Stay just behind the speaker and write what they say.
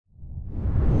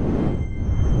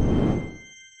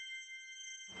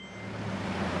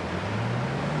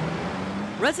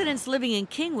Residents living in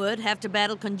Kingwood have to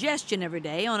battle congestion every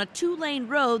day on a two-lane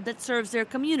road that serves their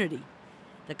community.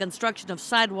 The construction of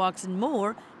sidewalks and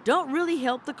more don't really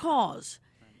help the cause.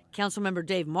 Councilmember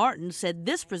Dave Martin said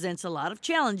this presents a lot of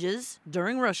challenges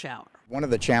during rush hour. One of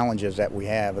the challenges that we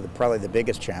have, probably the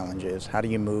biggest challenge, is how do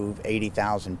you move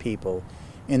 80,000 people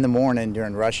in the morning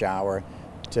during rush hour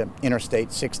to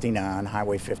Interstate 69,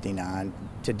 Highway 59,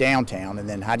 to downtown, and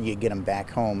then how do you get them back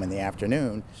home in the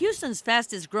afternoon? Houston's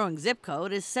fastest growing zip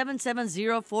code is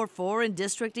 77044 in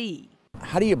District E.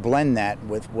 How do you blend that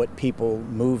with what people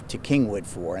move to Kingwood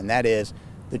for, and that is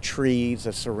the trees,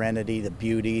 the serenity, the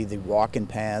beauty, the walking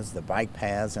paths, the bike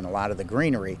paths, and a lot of the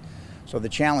greenery. So the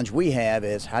challenge we have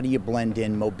is how do you blend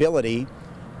in mobility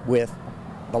with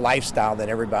the lifestyle that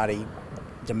everybody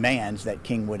demands that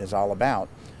Kingwood is all about.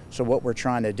 So what we're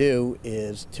trying to do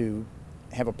is to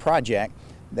have a project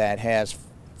that has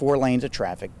 4 lanes of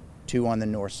traffic, 2 on the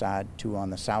north side, 2 on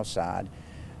the south side.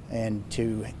 And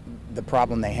the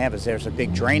problem they have is there's a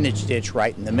big drainage ditch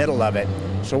right in the middle of it.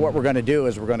 So what we're going to do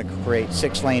is we're going to create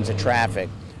 6 lanes of traffic,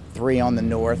 3 on the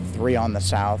north, 3 on the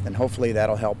south, and hopefully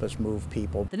that'll help us move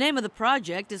people. The name of the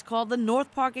project is called the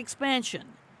North Park Expansion.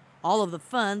 All of the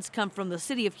funds come from the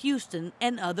City of Houston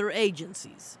and other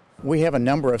agencies. We have a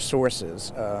number of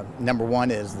sources. Number one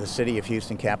is the City of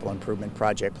Houston Capital Improvement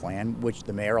Project Plan, which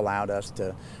the mayor allowed us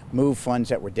to move funds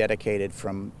that were dedicated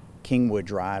from Kingwood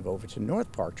Drive over to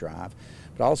North Park Drive.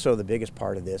 But also the biggest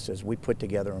part of this is we put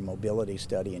together a mobility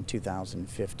study in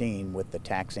 2015 with the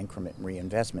Tax Increment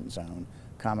Reinvestment Zone,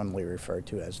 commonly referred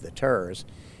to as the TIRZ.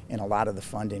 And a lot of the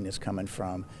funding is coming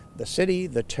from the city,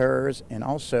 the TIRZ, and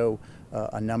also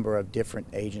a number of different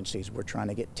agencies. We're trying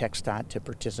to get TxDOT to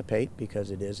participate because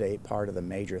it is a part of the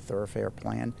major thoroughfare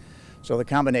plan. So the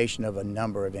combination of a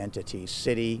number of entities,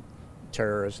 city,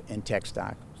 TIRZ, and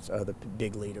TxDOT, are the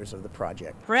big leaders of the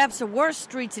project. Perhaps the worst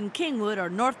streets in Kingwood are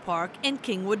North Park and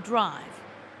Kingwood Drive.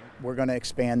 We're going to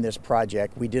expand this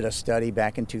project. We did a study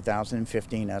back in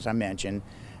 2015, as I mentioned,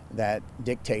 that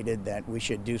dictated that we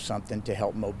should do something to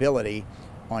help mobility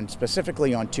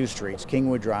specifically on 2 streets,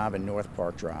 Kingwood Drive and North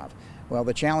Park Drive. Well,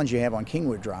 the challenge you have on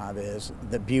Kingwood Drive is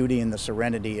the beauty and the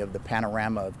serenity of the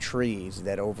panorama of trees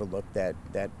that overlook that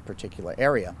particular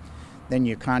area. Then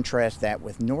you contrast that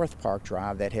with North Park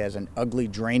Drive that has an ugly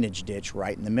drainage ditch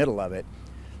right in the middle of it.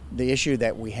 The issue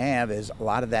that we have is a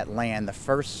lot of that land, the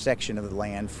first section of the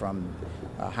land from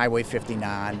Highway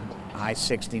 59,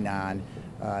 I-69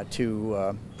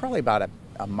 to probably about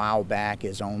a mile back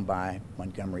is owned by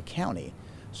Montgomery County.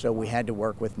 So we had to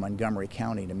work with Montgomery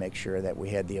County to make sure that we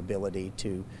had the ability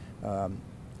to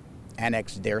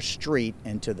annex their street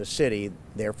into the city.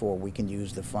 Therefore, we can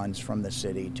use the funds from the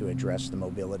city to address the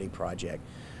mobility project.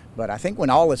 But I think when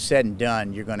all is said and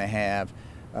done, you're going to have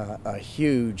a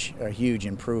huge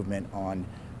improvement on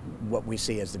what we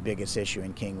see as the biggest issue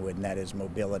in Kingwood, and that is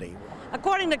mobility.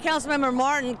 According to Councilmember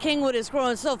Martin, Kingwood is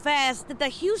growing so fast that the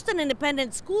Houston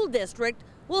Independent School District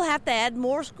will have to add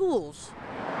more schools.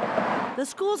 The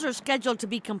schools are scheduled to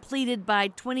be completed by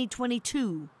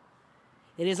 2022.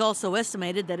 It is also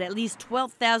estimated that at least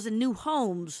 12,000 new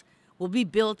homes will be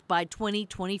built by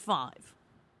 2025.